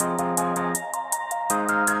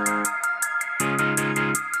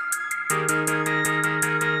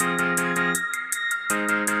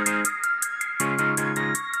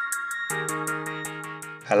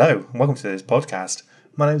welcome to this podcast.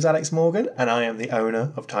 My name is Alex Morgan and I am the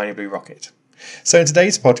owner of Tiny Blue Rocket. So in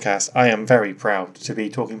today's podcast, I am very proud to be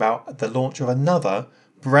talking about the launch of another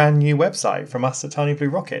brand new website from us at Tiny Blue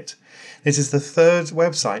Rocket. This is the third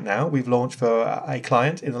website now we've launched for a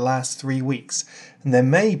client in the last 3 weeks, and there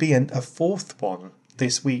may be a fourth one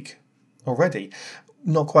this week already.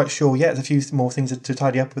 Not quite sure yet. There's a few more things to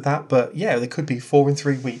tidy up with that, but yeah, there could be 4 in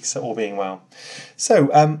 3 weeks, all being well. So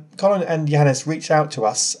Colin and Johannes reached out to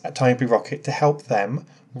us at Tiny Blue Rocket to help them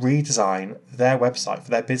redesign their website for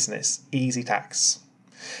their business, Easy Tax.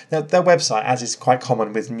 Now, their website, as is quite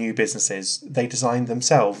common with new businesses, they designed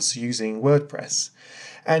themselves using WordPress.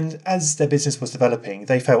 And as their business was developing,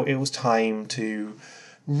 they felt it was time to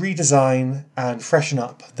redesign and freshen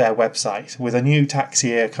up their website with a new tax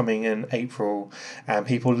year coming in April and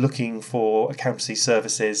people looking for accountancy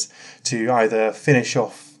services to either finish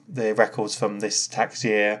off the records from this tax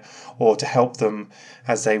year or to help them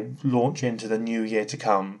as they launch into the new year to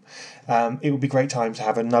come. It would be a great time to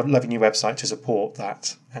have a lovely new website to support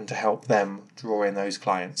that and to help them draw in those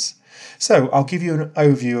clients. So I'll give you an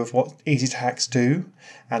overview of what Easy Tax do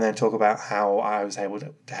and then talk about how I was able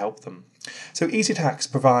to help them. So Easy Tax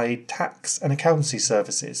provide tax and accountancy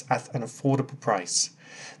services at an affordable price.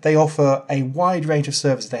 They offer a wide range of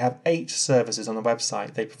services. They have 8 services on the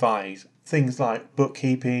website. They provide things like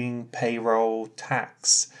bookkeeping, payroll,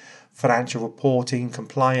 tax, financial reporting,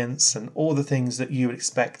 compliance, and all the things that you would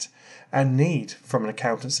expect and need from an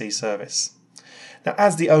accountancy service. Now,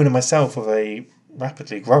 as the owner myself of a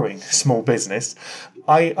rapidly growing small business,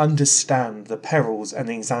 I understand the perils and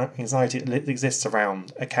the anxiety that exists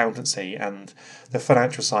around accountancy and the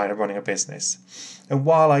financial side of running a business. And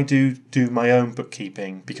while I do my own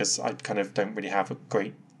bookkeeping, because I kind of don't really have a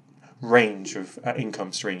great range of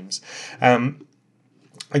income streams, I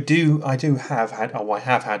have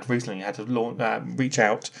recently had to reach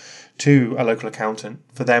out to a local accountant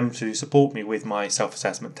for them to support me with my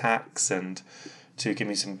self-assessment tax and to give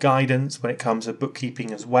me some guidance when it comes to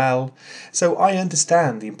bookkeeping as well. So I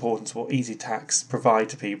understand the importance of what Easy Tax provide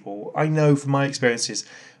to people. I know from my experiences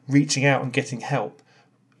reaching out and getting help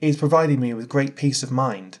is providing me with great peace of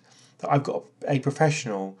mind that I've got a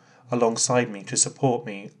professional alongside me to support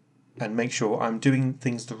me and make sure I'm doing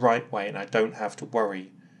things the right way and I don't have to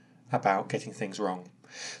worry about getting things wrong.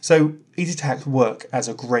 So Easy Tax work as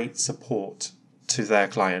a great support to their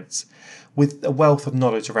clients. With a wealth of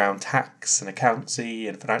knowledge around tax and accountancy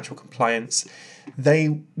and financial compliance,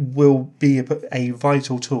 they will be a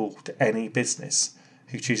vital tool to any business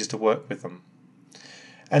who chooses to work with them.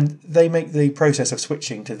 And they make the process of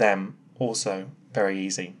switching to them also very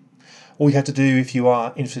easy. All you have to do if you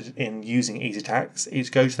are interested in using Easy Tax is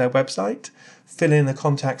go to their website, fill in a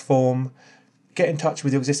contact form, get in touch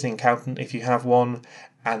with your existing accountant if you have one,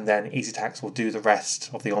 and then Easy Tax will do the rest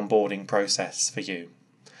of the onboarding process for you.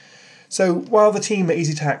 So while the team at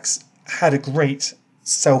Easy Tax had a great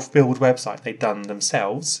self-build website they'd done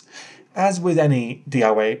themselves, as with any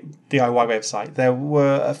DIY website, there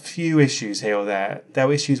were a few issues here or there. There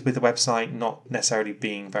were issues with the website not necessarily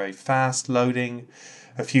being very fast loading.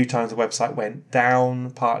 A few times the website went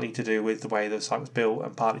down, partly to do with the way the site was built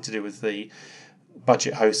and partly to do with the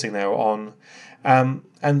budget hosting they were on.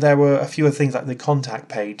 And there were a few other things like the contact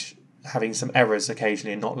page having some errors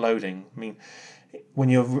occasionally and not loading. I mean, when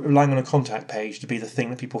you're relying on a contact page to be the thing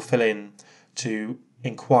that people fill in to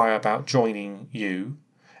inquire about joining you,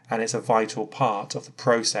 and it's a vital part of the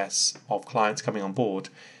process of clients coming on board,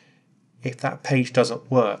 if that page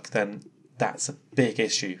doesn't work, then that's a big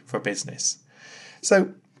issue for a business.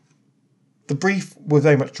 So the brief was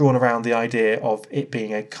very much drawn around the idea of it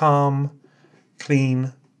being a calm,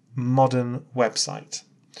 clean, modern website.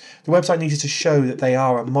 The website needed to show that they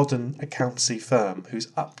are a modern accountancy firm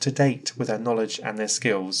who's up to date with their knowledge and their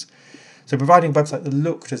skills. So providing a website that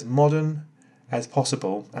looked as modern as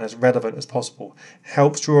possible and as relevant as possible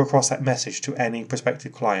helps draw across that message to any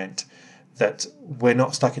prospective client that we're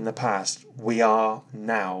not stuck in the past. We are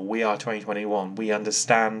now. We are 2021. We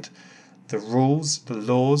understand the rules, the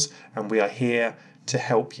laws, and we are here to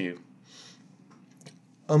help you.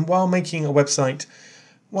 And while making a website,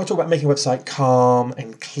 when I talk about making a website calm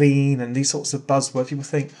and clean and these sorts of buzzwords, people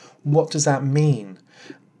think, what does that mean?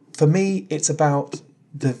 For me, it's about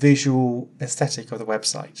the visual aesthetic of the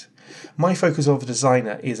website. My focus of a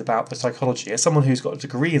designer is about the psychology. As someone who's got a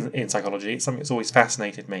degree in psychology, it's something that's always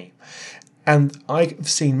fascinated me. And I've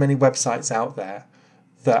seen many websites out there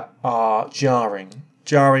that are jarring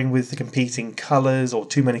with the competing colours or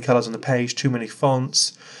too many colours on the page, too many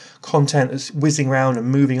fonts, content that's whizzing around and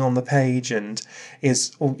moving on the page and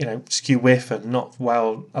is skew whiff and not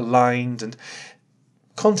well aligned, and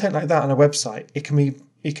content like that on a website, it can be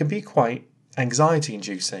it can be quite anxiety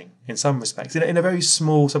inducing in some respects, in a very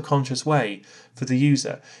small subconscious way for the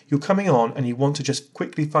user. You're coming on and you want to just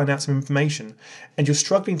quickly find out some information, and you're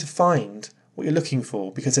struggling to find what you're looking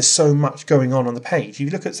for because there's so much going on the page. You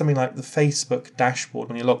look at something like the Facebook dashboard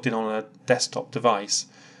when you're logged in on a desktop device,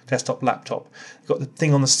 desktop laptop. You've got the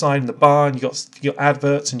thing on the side and the bar, and you've got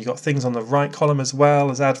adverts, and you've got things on the right column as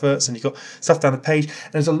well as adverts, and you've got stuff down the page.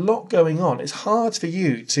 And there's a lot going on. It's hard for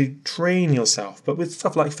you to train yourself, but with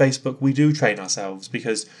stuff like Facebook, we do train ourselves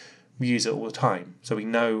because we use it all the time, so we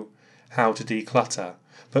know how to declutter.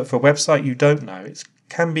 But for a website you don't know, it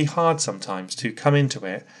can be hard sometimes to come into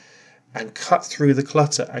it and cut through the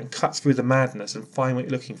clutter and cut through the madness and find what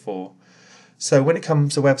you're looking for. So when it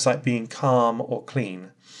comes to a website being calm or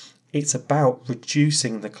clean, it's about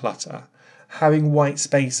reducing the clutter, having white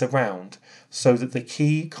space around so that the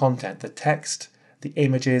key content, the text, the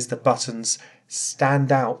images, the buttons,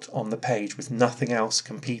 stand out on the page with nothing else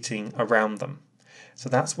competing around them. So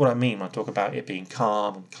that's what I mean when I talk about it being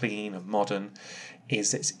calm and clean and modern,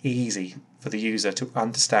 is it's easy for the user to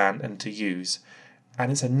understand and to use, and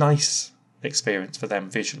it's a nice experience for them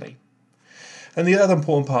visually. And the other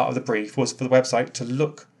important part of the brief was for the website to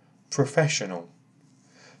look professional.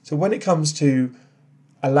 So when it comes to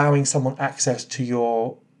allowing someone access to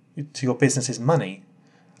your business's money,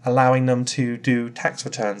 allowing them to do tax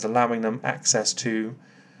returns, allowing them access to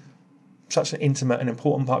such an intimate and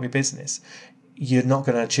important part of your business, you're not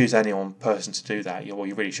going to choose any one person to do that, or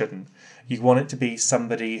you really shouldn't. You want it to be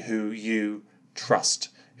somebody who you trust,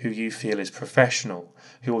 who you feel is professional,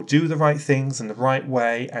 who will do the right things in the right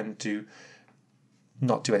way and do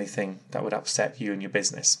not do anything that would upset you and your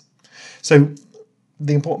business. So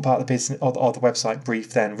the important part of the business of the website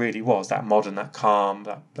brief then really was that modern, that calm,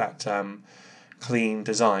 that clean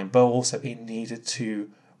design, but also it needed to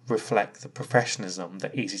reflect the professionalism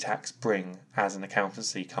that EasyTax bring as an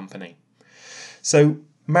accountancy company. So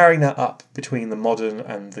marrying that up between the modern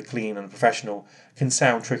and the clean and the professional can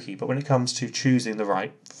sound tricky, but when it comes to choosing the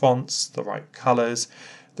right fonts, the right colours,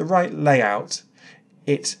 the right layout,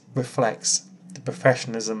 it reflects the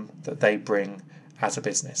professionalism that they bring as a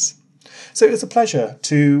business. So it was a pleasure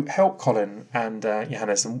to help Colin and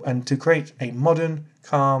Johannes and to create a modern,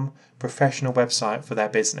 calm, professional website for their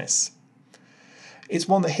business. It's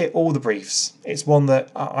one that hit all the briefs. It's one that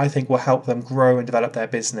I think will help them grow and develop their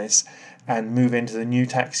business and move into the new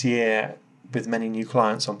tax year with many new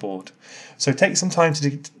clients on board. So take some time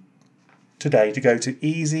today to go to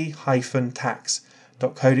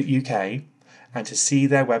easy-tax.co.uk and to see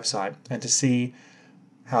their website and to see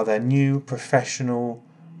how their new professional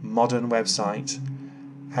modern website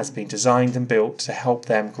has been designed and built to help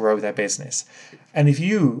them grow their business. And if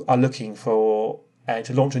you are looking for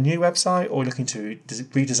to launch a new website or looking to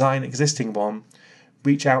redesign an existing one,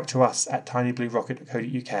 reach out to us at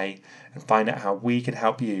tinybluerocket.co.uk and find out how we can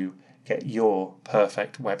help you get your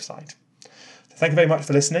perfect website. Thank you very much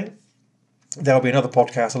for listening. There will be another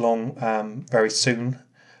podcast along very soon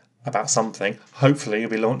about something. Hopefully you'll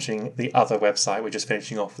be launching the other website. We're just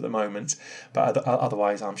finishing off at the moment, but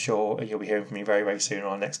otherwise I'm sure you'll be hearing from me very, very soon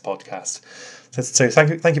on our next podcast. So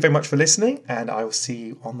thank you very much for listening, and I will see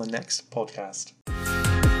you on the next podcast.